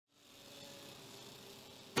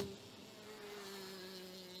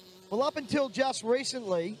Well, up until just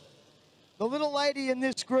recently, the little lady in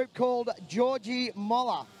this group called Georgie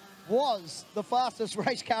Moller was the fastest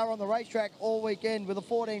race car on the racetrack all weekend with a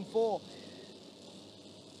 14.4.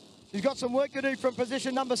 She's got some work to do from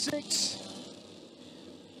position number 6.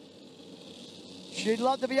 She'd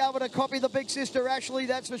love to be able to copy the big sister Ashley,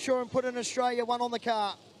 that's for sure, and put an Australia 1 on the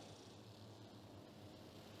car.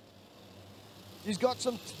 She's got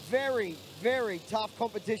some very, very tough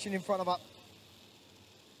competition in front of her.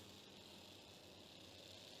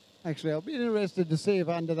 Actually, I'll be interested to see if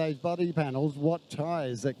under those body panels what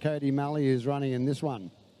tyres that Cody Malley is running in this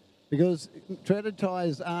one. Because treaded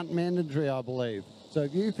tyres aren't mandatory, I believe. So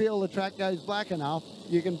if you feel the track goes black enough,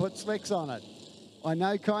 you can put slicks on it. I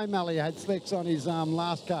know Kai Malley had slicks on his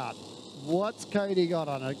last kart. What's Cody got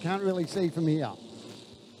on it? Can't really see from here.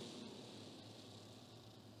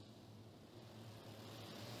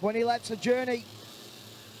 20 laps of journey.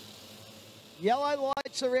 Yellow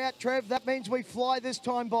lights are out, Trev. That means we fly this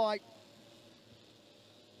time by.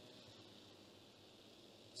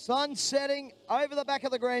 Sun setting over the back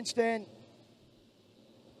of the grandstand.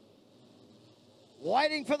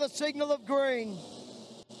 Waiting for the signal of green.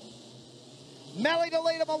 Malley to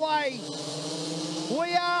lead them away.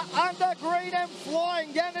 We are under green and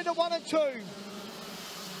flying down into 1 and 2.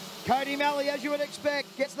 Cody Malley, as you would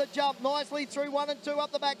expect, gets the jump nicely through 1 and 2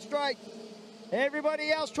 up the back straight.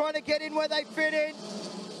 Everybody else trying to get in where they fit in.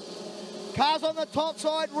 Cars on the top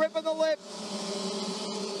side, ripping the lip.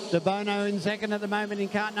 De Bono in second at the moment in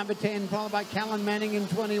kart number 10, followed by Callan Manning in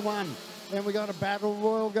 21. Then we got a battle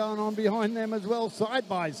royal going on behind them as well, side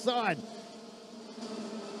by side.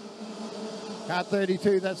 Kart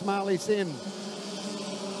 32, that's Marley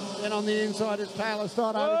Sims. Then on the inside is Taylor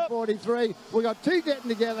Stoddart at 43. We got 2 getting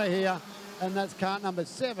together here, and that's kart number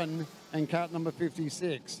 7 and kart number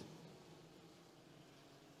 56.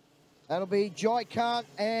 That'll be Joy Kant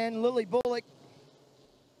and Lily Bullock.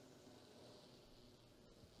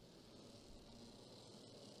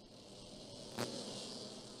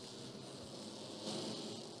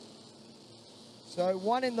 So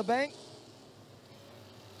 1 in the bank.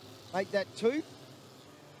 Make that 2.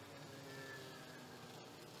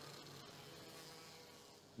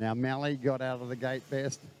 Now Malley got out of the gate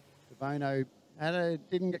best. De Bono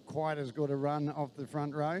didn't get quite as good a run off the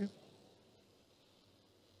front row,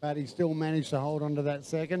 but he still managed to hold on to that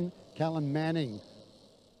second. Callan Manning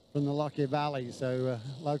from the Lockyer Valley, so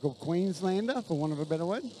local Queenslander, for want of a better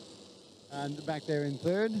word. And back there in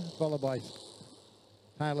third, followed by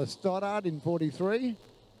Taylor Stoddart in 43,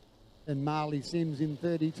 and Marley Sims in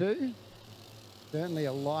 32. Certainly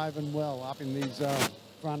alive and well up in these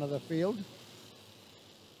front of the field.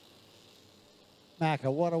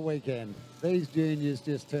 Macca, what a weekend. These juniors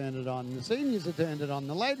just turned it on. The seniors have turned it on.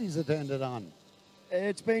 The ladies have turned it on.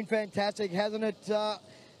 It's been fantastic, hasn't it?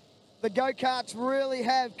 The go-karts really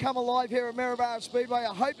have come alive here at Maryborough Speedway.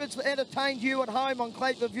 I hope it's entertained you at home on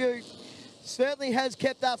Clay View. Certainly has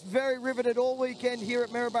kept us very riveted all weekend here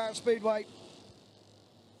at Maryborough Speedway.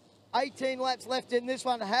 18 laps left in this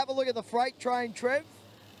one. Have a look at the freight train, Trev.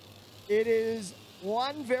 It is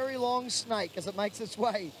one very long snake as it makes its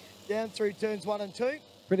way down through turns 1 and 2.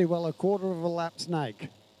 Pretty well a quarter of a lap snake.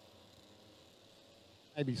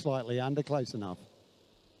 Maybe slightly under, close enough.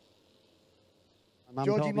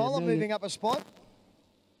 Georgie Moller moving up a spot.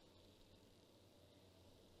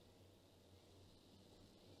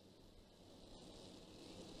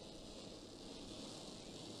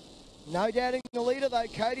 No doubting the leader though,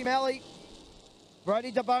 Cody Malley,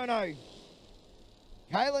 Brody De Bono,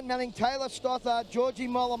 Kaylin Manning, Taylor Stothard, Georgie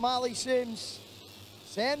Moller, Marley Sims,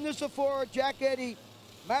 Sam Nusafora, Jack Eddy,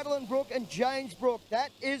 Madeline Brook and James Brook.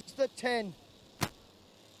 That is the 10.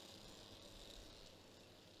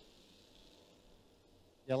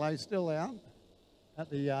 Yellow still out at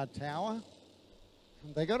the tower.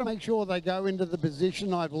 They got to make sure they go into the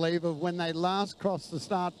position, I believe, of when they last crossed the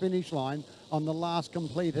start-finish line on the last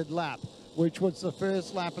completed lap, which was the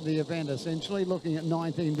first lap of the event, essentially. Looking at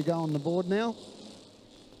 19 to go on the board now.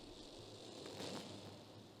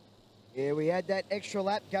 Yeah, we had that extra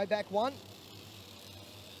lap, go back 1.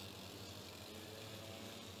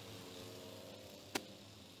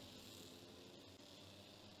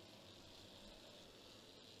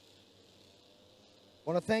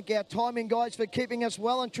 Want to thank our timing guys for keeping us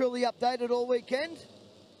well and truly updated all weekend.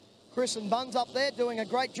 Chris and Buns up there doing a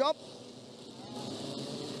great job.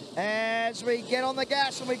 As we get on the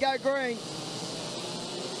gas and we go green.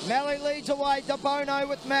 Malley leads away, De Bono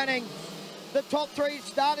with Manning. The top 3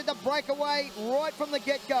 started to break away right from the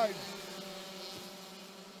get-go.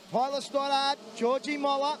 Tyler Stoddart, Georgie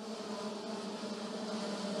Moller.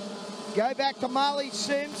 Go back to Marley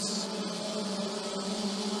Sims.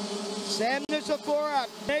 Sam Nusafora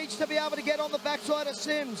needs to be able to get on the backside of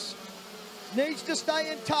Sims. Needs to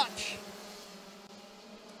stay in touch.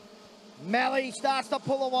 Malley starts to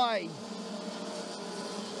pull away.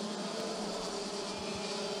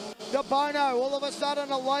 De Bono all of a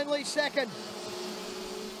sudden a lonely second.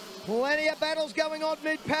 Plenty of battles going on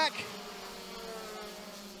mid-pack.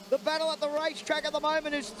 The battle at the racetrack at the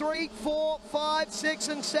moment is 3, 4, 5, 6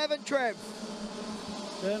 and 7, Trev.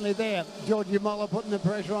 Certainly there. Georgie Moller putting the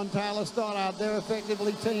pressure on Taylor Stoddard. They're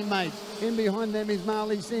effectively teammates. In behind them is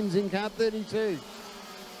Marley Sims in kart 32.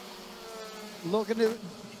 Looking to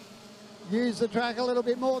use the track a little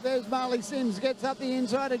bit more. There's Marley Sims. Gets up the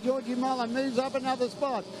inside of Georgie Moller. Moves up another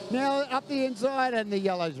spot. Now up the inside and the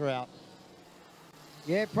yellows are out.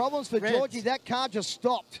 Yeah, problems for Reds. Georgie. That car just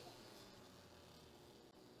stopped.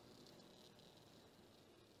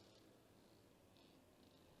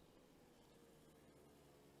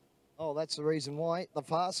 Oh, that's the reason why. The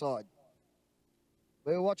far side.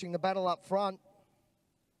 We were watching the battle up front.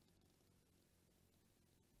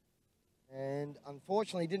 And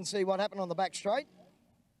unfortunately didn't see what happened on the back straight.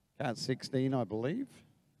 Kart 16, I believe.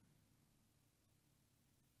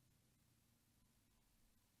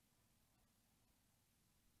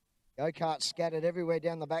 Go-kart scattered everywhere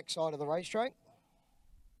down the backside of the racetrack.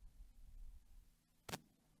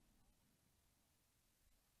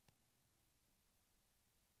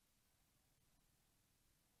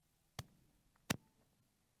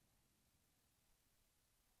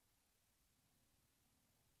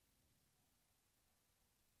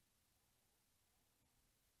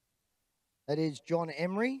 That is John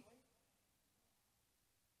Emery.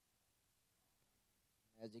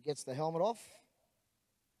 As he gets the helmet off.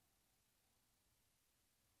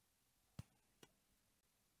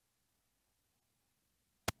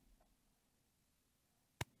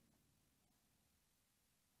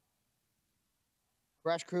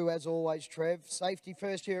 Crash crew, as always, Trev. Safety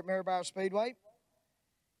first here at Maryborough Speedway.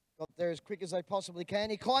 Got there as quick as they possibly can.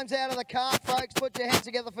 He climbs out of the car, folks. Put your hands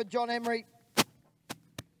together for John Emery.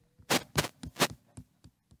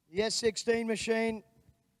 The S16 machine.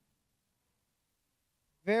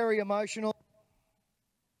 Very emotional.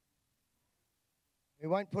 We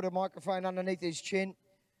won't put a microphone underneath his chin.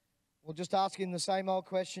 We'll just ask him the same old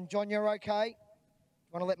question. John, you're okay?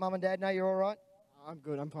 Want to let Mum and Dad know you're all right? I'm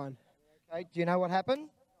good, I'm fine. Okay, do you know what happened?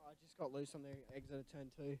 I just got loose on the exit of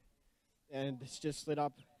turn 2 and it's just slid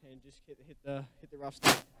up and just hit the rough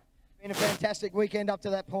stuff. Been a fantastic weekend up to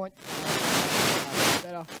that point.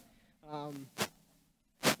 Better.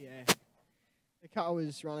 Yeah, the car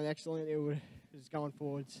was running excellent. It was going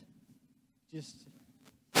forwards. Just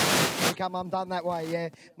become undone that way, yeah.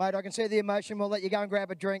 Mate, I can see the emotion. We'll let you go and grab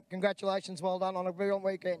a drink. Congratulations, well done on a brilliant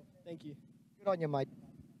weekend. Thank you. Good on you, mate.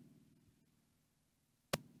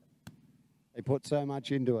 They put so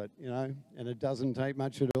much into it, you know, and it doesn't take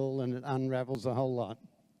much at all and it unravels a whole lot.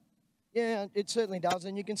 Yeah, it certainly does,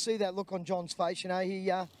 and you can see that look on John's face. You know, he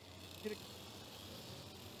did a...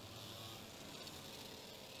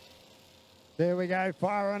 There we go,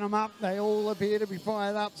 firing them up. They all appear to be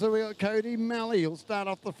fired up. So we got Cody Malley. He'll start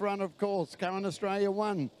off the front, of course. Current Australia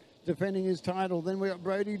 1, defending his title. Then we got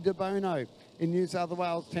Brodie De Bono in New South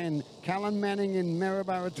Wales 10. Callan Manning in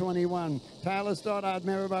Maryborough 21. Taylor Stoddard,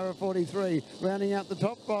 Maryborough 43. Rounding out the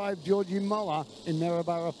top 5, Georgie Moller in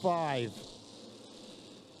Maryborough 5.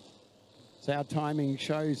 So our timing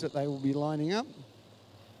shows that they will be lining up.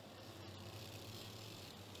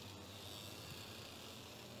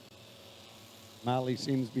 Marley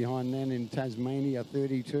Sims behind then in Tasmania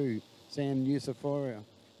 32. Sam Nusafora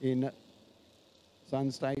in Sun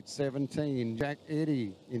State 17. Jack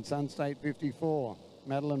Eddy in Sun State 54.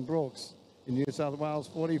 Madeline Brooks in New South Wales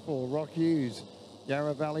 44. Rock Hughes,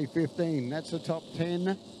 Yarra Valley 15. That's the top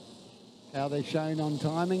 10. How they're shown on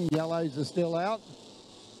timing. Yellows are still out.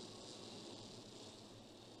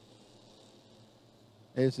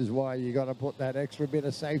 This is why you got to put that extra bit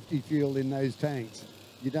of safety fuel in those tanks.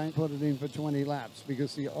 You don't put it in for 20 laps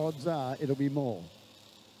because the odds are it'll be more.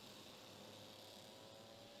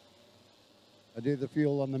 I do the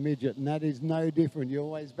fuel on the midget and that is no different. You're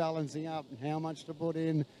always balancing up how much to put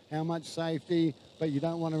in, how much safety, but you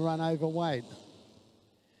don't want to run overweight.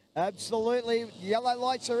 Absolutely. Yellow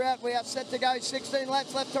lights are out. We are set to go. 16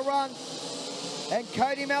 laps left to run. And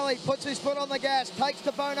Cody Malley puts his foot on the gas, takes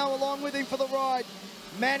De Bono along with him for the ride.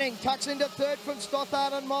 Manning tucks into third from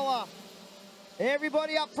Stothard and Moller.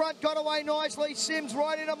 Everybody up front got away nicely. Sims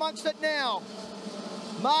right in amongst it now.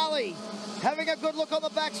 Marley having a good look on the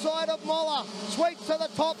backside of Moller. Sweeps to the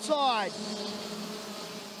top side.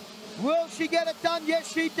 Will she get it done?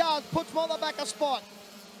 Yes, she does. Puts Moller back a spot.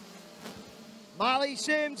 Marley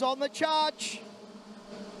Sims on the charge.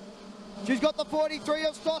 She's got the 43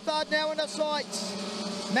 of Stothard now in her sights.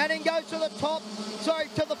 Manning goes to the top, sorry,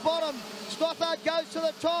 to the bottom. Stothard goes to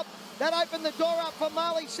the top. That opened the door up for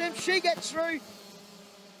Marley Sims. She gets through.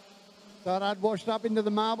 Stothard washed up into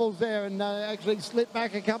the marbles there and actually slipped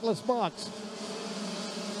back a couple of spots.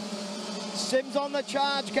 Sims on the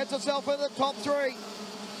charge, gets herself in the top three.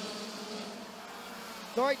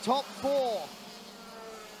 Sorry, top four.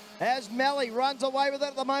 As Melly runs away with it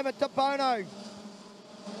at the moment to Bono.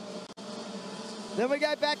 Then we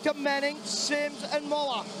go back to Manning, Sims and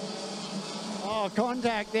Moller. Oh,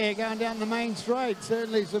 contact there going down the main straight.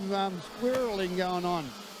 Certainly some squirreling going on.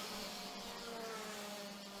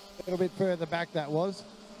 A little bit further back that was.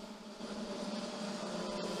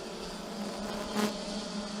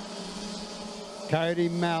 Cody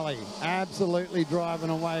Malley absolutely driving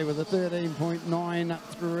away with a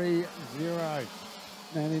 13.930.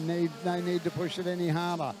 No need to push it any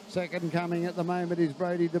harder. Second coming at the moment is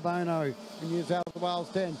Brody DeBono in New South Wales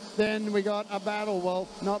 10. Then we got a battle. Well,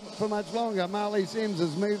 not for much longer. Marley Sims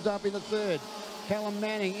has moved up in the third. Callum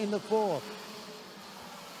Manning in the fourth.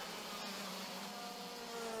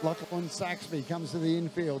 Lachlan Saxby comes to the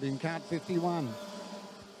infield in kart 51.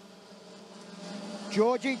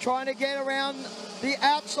 Georgie trying to get around the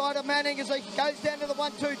outside of Manning as he goes down to the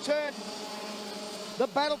 1-2 turn. The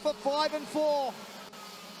battle for 5 and 4.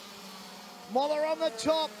 Moller on the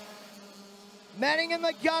top. Manning in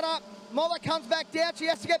the gutter. Moller comes back down. She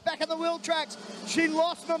has to get back on the wheel tracks. She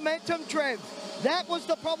lost momentum, Trev. That was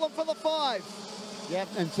the problem for the 5. Yep,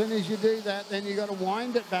 and as soon as you do that, then you've got to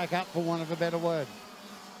wind it back up, for want of a better word.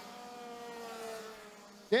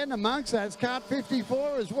 Getting amongst that, it's kart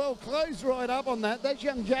 54 as well. Close right up on that. That's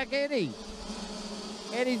young Jack Eddy.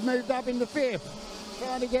 Eddy's moved up into 5th.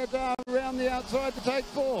 Trying to get around the outside to take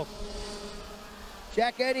 4th.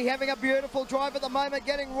 Jack Eddy having a beautiful drive at the moment,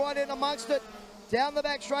 getting right in amongst it. Down the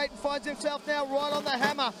back straight and finds himself now right on the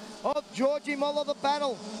hammer of Georgie Moller. The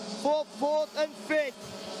battle for 4th and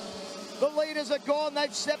 5th. The leaders are gone.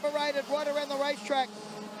 They've separated right around the racetrack.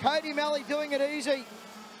 Cody Malley doing it easy.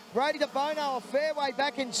 Brady DeBono a fair way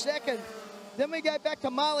back in 2nd. Then we go back to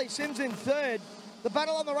Marley Sims in 3rd. The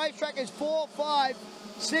battle on the racetrack is 4, 5,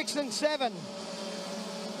 6 and 7.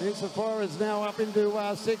 Sephora is now up into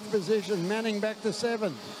 6th position. Manning back to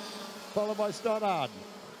 7th, followed by Stoddard.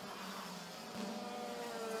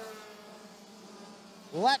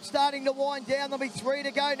 Lap starting to wind down. There'll be 3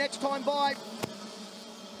 to go next time by.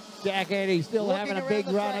 Jack Eddy still having a big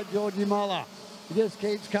run at Georgie Moller. He just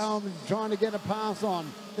keeps coming, trying to get a pass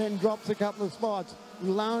on, then drops a couple of spots.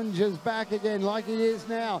 Lunges back again like he is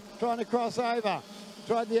now, trying to cross over.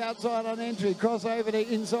 Tried the outside on entry, cross over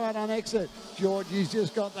to inside on exit. Georgie's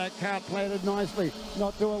just got that kart planted nicely,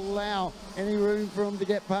 not to allow any room for him to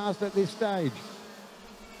get past at this stage.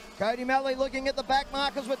 Cody Malley looking at the back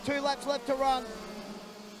markers with 2 laps left to run.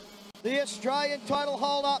 The Australian title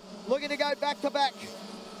holder looking to go back to back.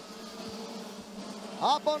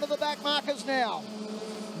 Up onto the back markers now.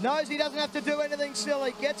 Knows he doesn't have to do anything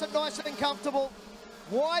silly. Gets it nice and comfortable.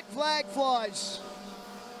 White flag flies.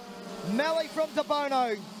 Malley from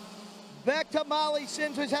DeBono. Back to Marley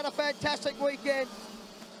Sims, who's had a fantastic weekend.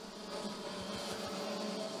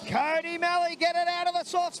 Cody Malley, get it out of the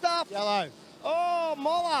soft stuff. Yellow. Oh,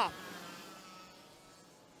 Moller.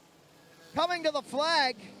 Coming to the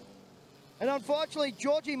flag. And unfortunately,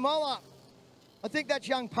 Georgie Moller, I think that's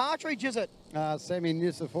young Partridge, is it? Semi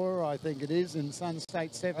Nisifora, I think it is, in Sun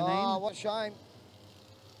State 17. Oh, what a shame.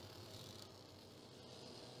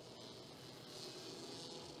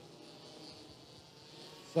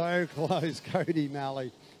 So close, Cody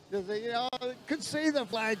Malley. Could see the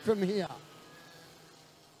flag from here.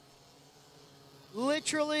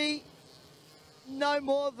 Literally no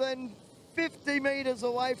more than 50 metres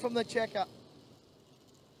away from the checker.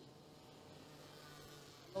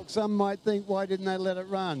 Look, some might think, why didn't they let it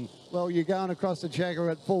run? Well, you're going across the checker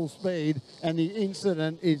at full speed, and the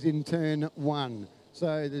incident is in turn 1.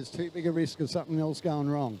 So there's too big a risk of something else going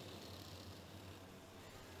wrong.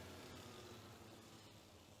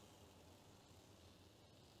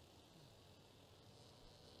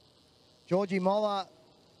 Georgie Moller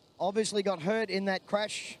obviously got hurt in that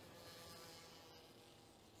crash.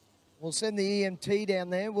 We'll send the EMT down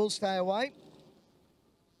there. We'll stay away.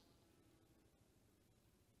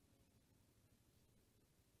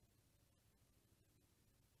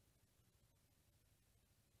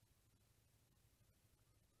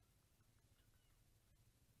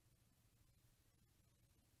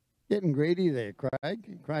 Getting greedy there,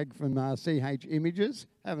 Craig. Craig from CH Images,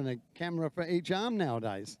 having a camera for each arm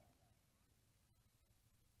nowadays.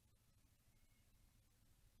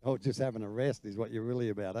 Oh, just having a rest is what you're really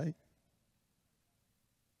about, eh?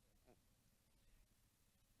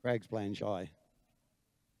 Craig's playing shy.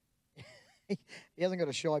 He hasn't got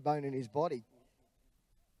a shy bone in his body.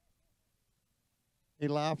 He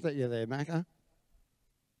laughed at you there, Macca.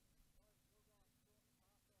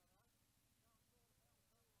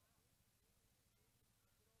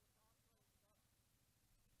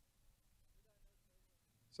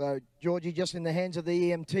 So Georgie just in the hands of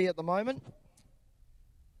the EMT at the moment.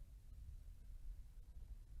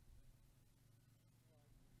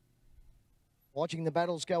 Watching the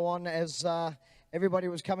battles go on as everybody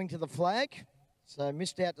was coming to the flag. So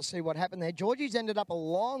missed out to see what happened there. Georgie's ended up a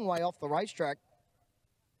long way off the racetrack.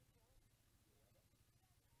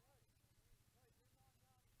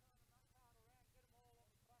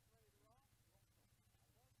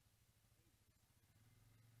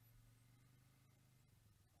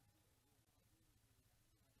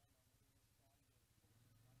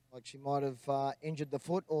 Like she might have injured the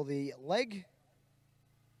foot or the leg.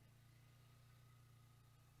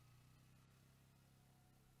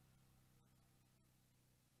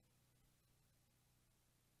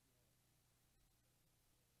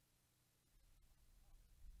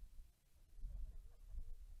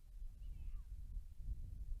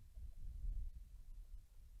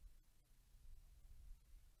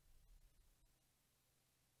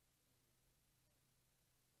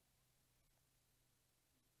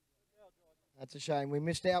 That's a shame. We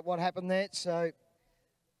missed out what happened there. So,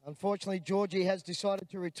 unfortunately, Georgie has decided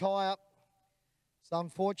to retire. It's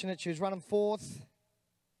unfortunate. She was running fourth.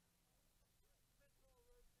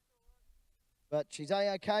 But she's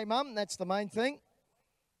A-OK, Mum. That's the main thing.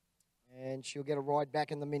 And she'll get a ride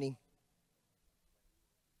back in the Mini.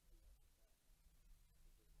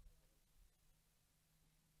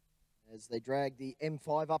 As they drag the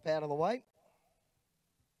M5 up out of the way.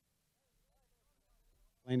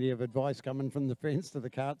 Plenty of advice coming from the fence to the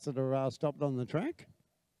carts that are stopped on the track.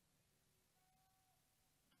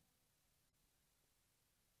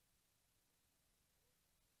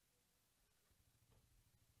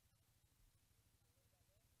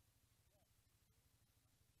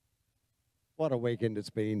 What a weekend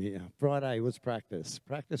it's been here. Friday was practice.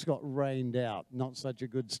 Practice got rained out. Not such a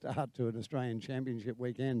good start to an Australian Championship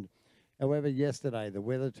weekend. However, yesterday the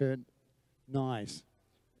weather turned nice.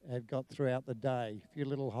 Have got throughout the day. A few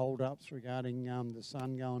little hold-ups regarding the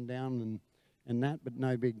sun going down and that, but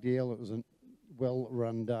no big deal. It was a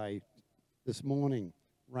well-run day. This morning,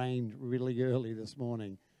 rained really early this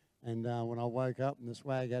morning. And when I woke up and the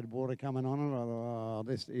swag had water coming on it, I thought, oh,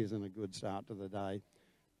 this isn't a good start to the day.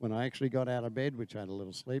 When I actually got out of bed, which I had a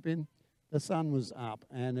little sleep in, the sun was up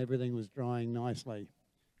and everything was drying nicely.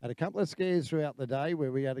 Had a couple of scares throughout the day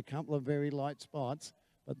where we had a couple of very light spots,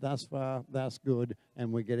 but thus far, that's good,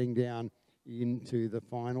 and we're getting down into the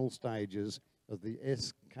final stages of the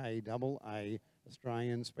SKAA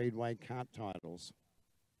Australian Speedway Kart titles.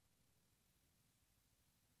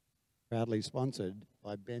 Proudly sponsored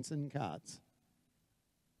by Benson Karts.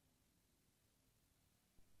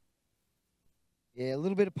 Yeah, a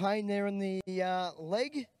little bit of pain there in the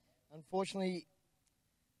leg, unfortunately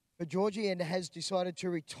for Georgie, and has decided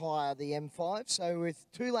to retire the M5. So with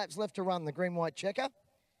 2 laps left to run, the green-white checker,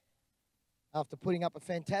 after putting up a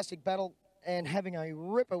fantastic battle and having a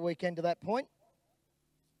ripper weekend to that point,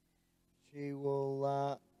 she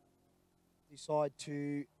will decide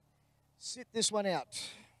to sit this one out.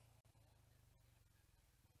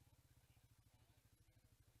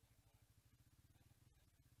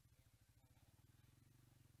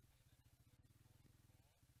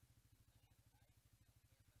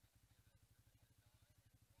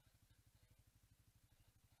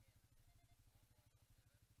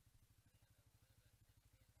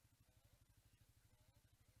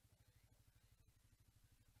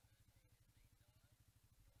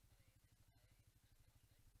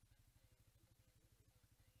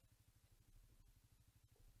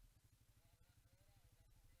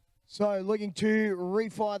 So looking to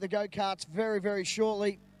refire the go-karts very, very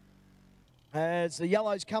shortly as the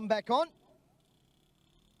yellows come back on.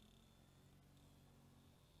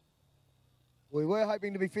 We were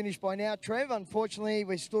hoping to be finished by now, Trev. Unfortunately,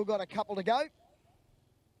 we've still got a couple to go.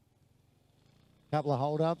 Couple of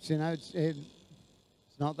hold-ups, you know, it's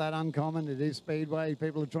not that uncommon. It is Speedway.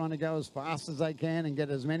 People are trying to go as fast as they can and get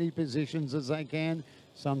as many positions as they can.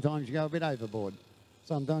 Sometimes you go a bit overboard.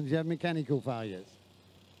 Sometimes you have mechanical failures.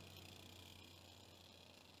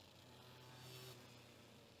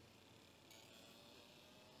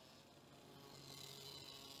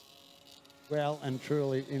 Well and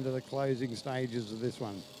truly into the closing stages of this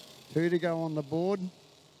one. 2 to go on the board.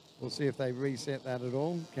 We'll see if they reset that at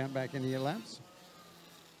all. Count back any laps.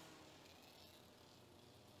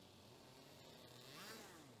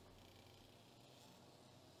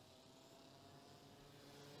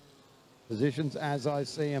 Positions as I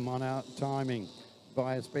see them on our timing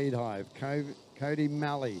via Speed Hive. Cody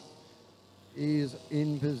Malley is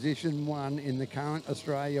in position 1 in the current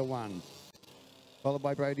Australia 1. Followed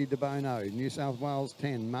by Brody DeBono, New South Wales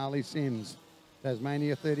 10, Marley Sims,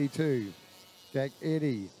 Tasmania 32, Jack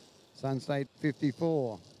Eddy, Sunstate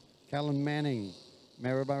 54, Callan Manning,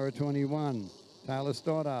 Maryborough 21, Taylor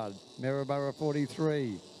Stoddard, Maryborough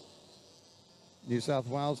 43, New South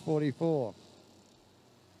Wales 44,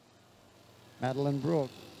 Madeline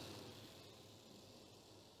Brook,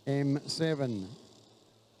 M7,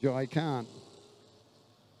 Joy Kant,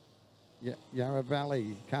 Yarra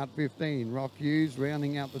Valley, Kart 15, Rock Hughes.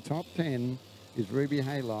 Rounding out the top 10 is Ruby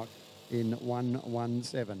Haylock in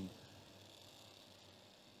 117.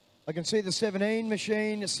 I can see the 17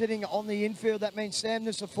 machine sitting on the infield. That means Sam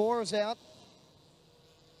Nisifora is out.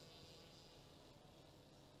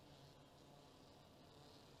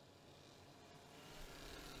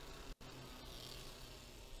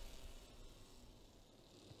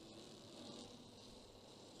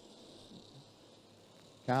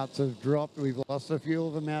 Carts have dropped. We've lost a few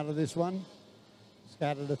of them out of this one.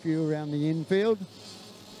 Scattered a few around the infield.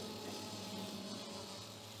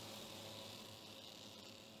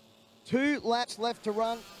 Two laps left to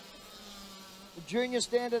run. The Junior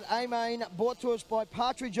Standard A-Main brought to us by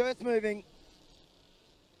Partridge Earth Moving.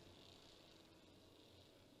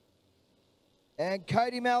 And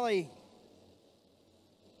Cody Malley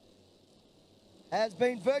has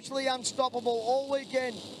been virtually unstoppable all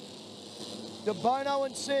weekend. DeBono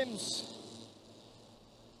and Sims.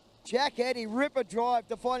 Jack Eddy, ripper drive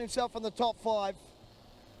to find himself in the top 5.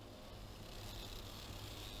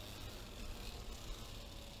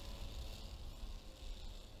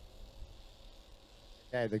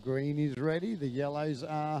 Okay, the green is ready. The yellows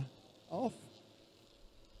are off.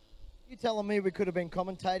 You telling me we could have been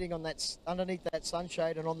commentating on that underneath that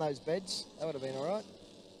sunshade and on those beds? That would have been all right.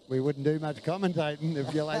 We wouldn't do much commentating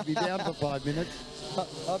if you laid me down for 5 minutes.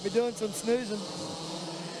 I'd be doing some snoozing.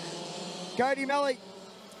 Cody Malley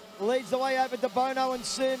leads the way over DeBono and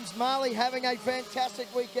Sims. Marley having a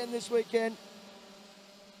fantastic weekend this weekend.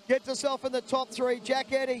 Gets herself in the top 3.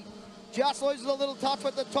 Jack Eddy just loses a little touch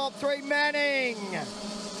with the top 3. Manning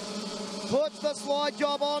puts the slide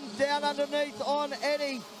job on down underneath on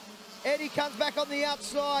Eddy. Eddy comes back on the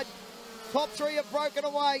outside. Top 3 have broken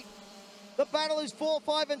away. The battle is 4,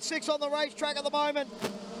 5 and 6 on the racetrack at the moment.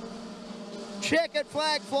 Checkered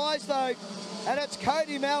flag flies though, and it's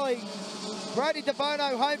Cody Malley. Brody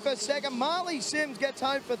DeBono home for 2nd. Marley Sims gets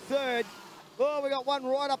home for 3rd. Oh, we got one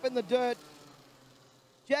right up in the dirt.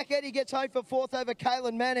 Jack Eddy gets home for 4th over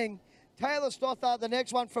Callan Manning. Taylor Stothard, the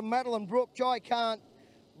next one from Madeline Brook. Joy Kant,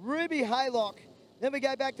 Ruby Haylock. Then we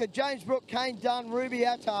go back to James Brook, Kane Dunn, Ruby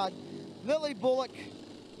Attard, Lily Bullock,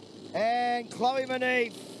 and Chloe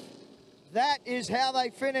Maneve. That is how they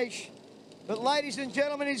finish. But ladies and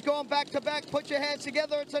gentlemen, he's gone back to back. Put your hands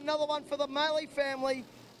together. It's another one for the Malley family.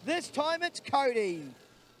 This time it's Cody.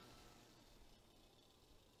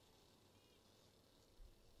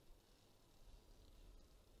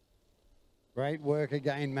 Great work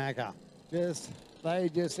again, Macca. They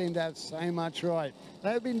just seem to have so much right.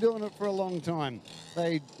 They've been doing it for a long time.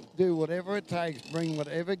 They do whatever it takes, bring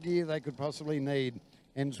whatever gear they could possibly need.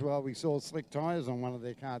 Hence why we saw slick tyres on one of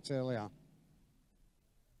their carts earlier.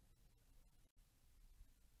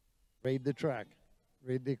 Read the track,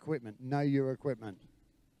 read the equipment, know your equipment.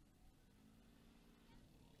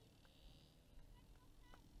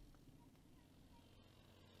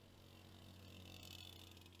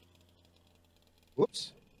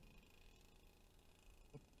 Whoops.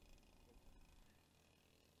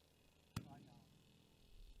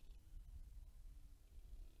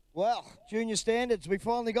 Well, Junior Standards, we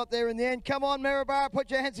finally got there in the end. Come on, Maryborough, put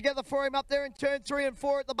your hands together for him up there in turn 3 and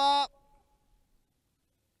 4 at the bar.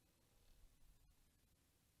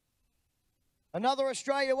 Another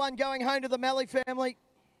Australia one going home to the Malley family.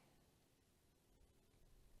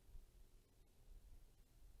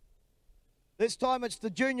 This time it's the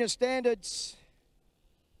Junior Standards.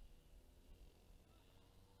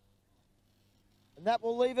 And that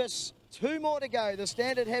will leave us 2 more to go. The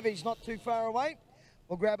Standard Heavy's not too far away.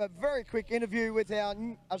 We'll grab a very quick interview with our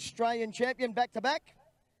Australian champion back-to-back.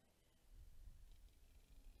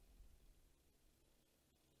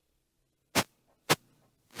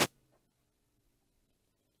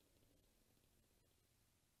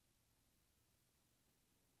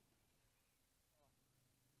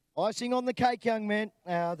 Icing on the cake, young man.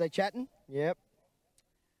 They're chatting. Yep.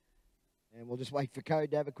 And we'll just wait for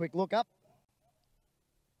Code to have a quick look up.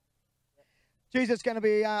 Geez, it's going to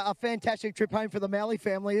be a fantastic trip home for the Malley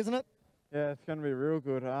family, isn't it? Yeah, it's going to be real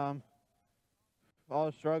good. I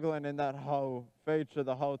was struggling in that whole feature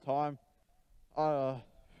the whole time. I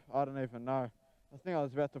don't even know. I think I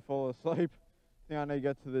was about to fall asleep. I think I need to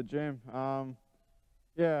get to the gym.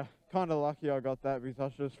 Yeah, kind of lucky I got that because I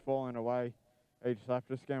was just falling away each lap,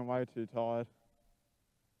 just getting way too tired.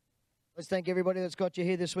 Let's thank everybody that's got you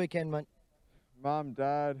here this weekend, mate. Mum,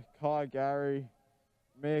 Dad, Kai, Gary,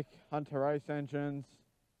 Mick, Hunter Race Engines,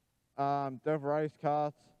 Dev Race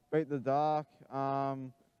Karts, Beat the Dark,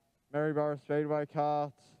 Maryborough Speedway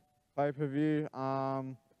Karts, pay-per-view,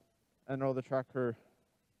 and all the track crew.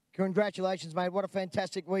 Congratulations, mate. What a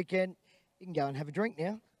fantastic weekend. You can go and have a drink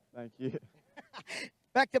now. Thank you.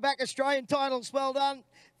 Back-to-back Australian titles. Well done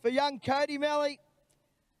for young Cody Malley.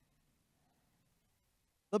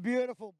 The beautiful.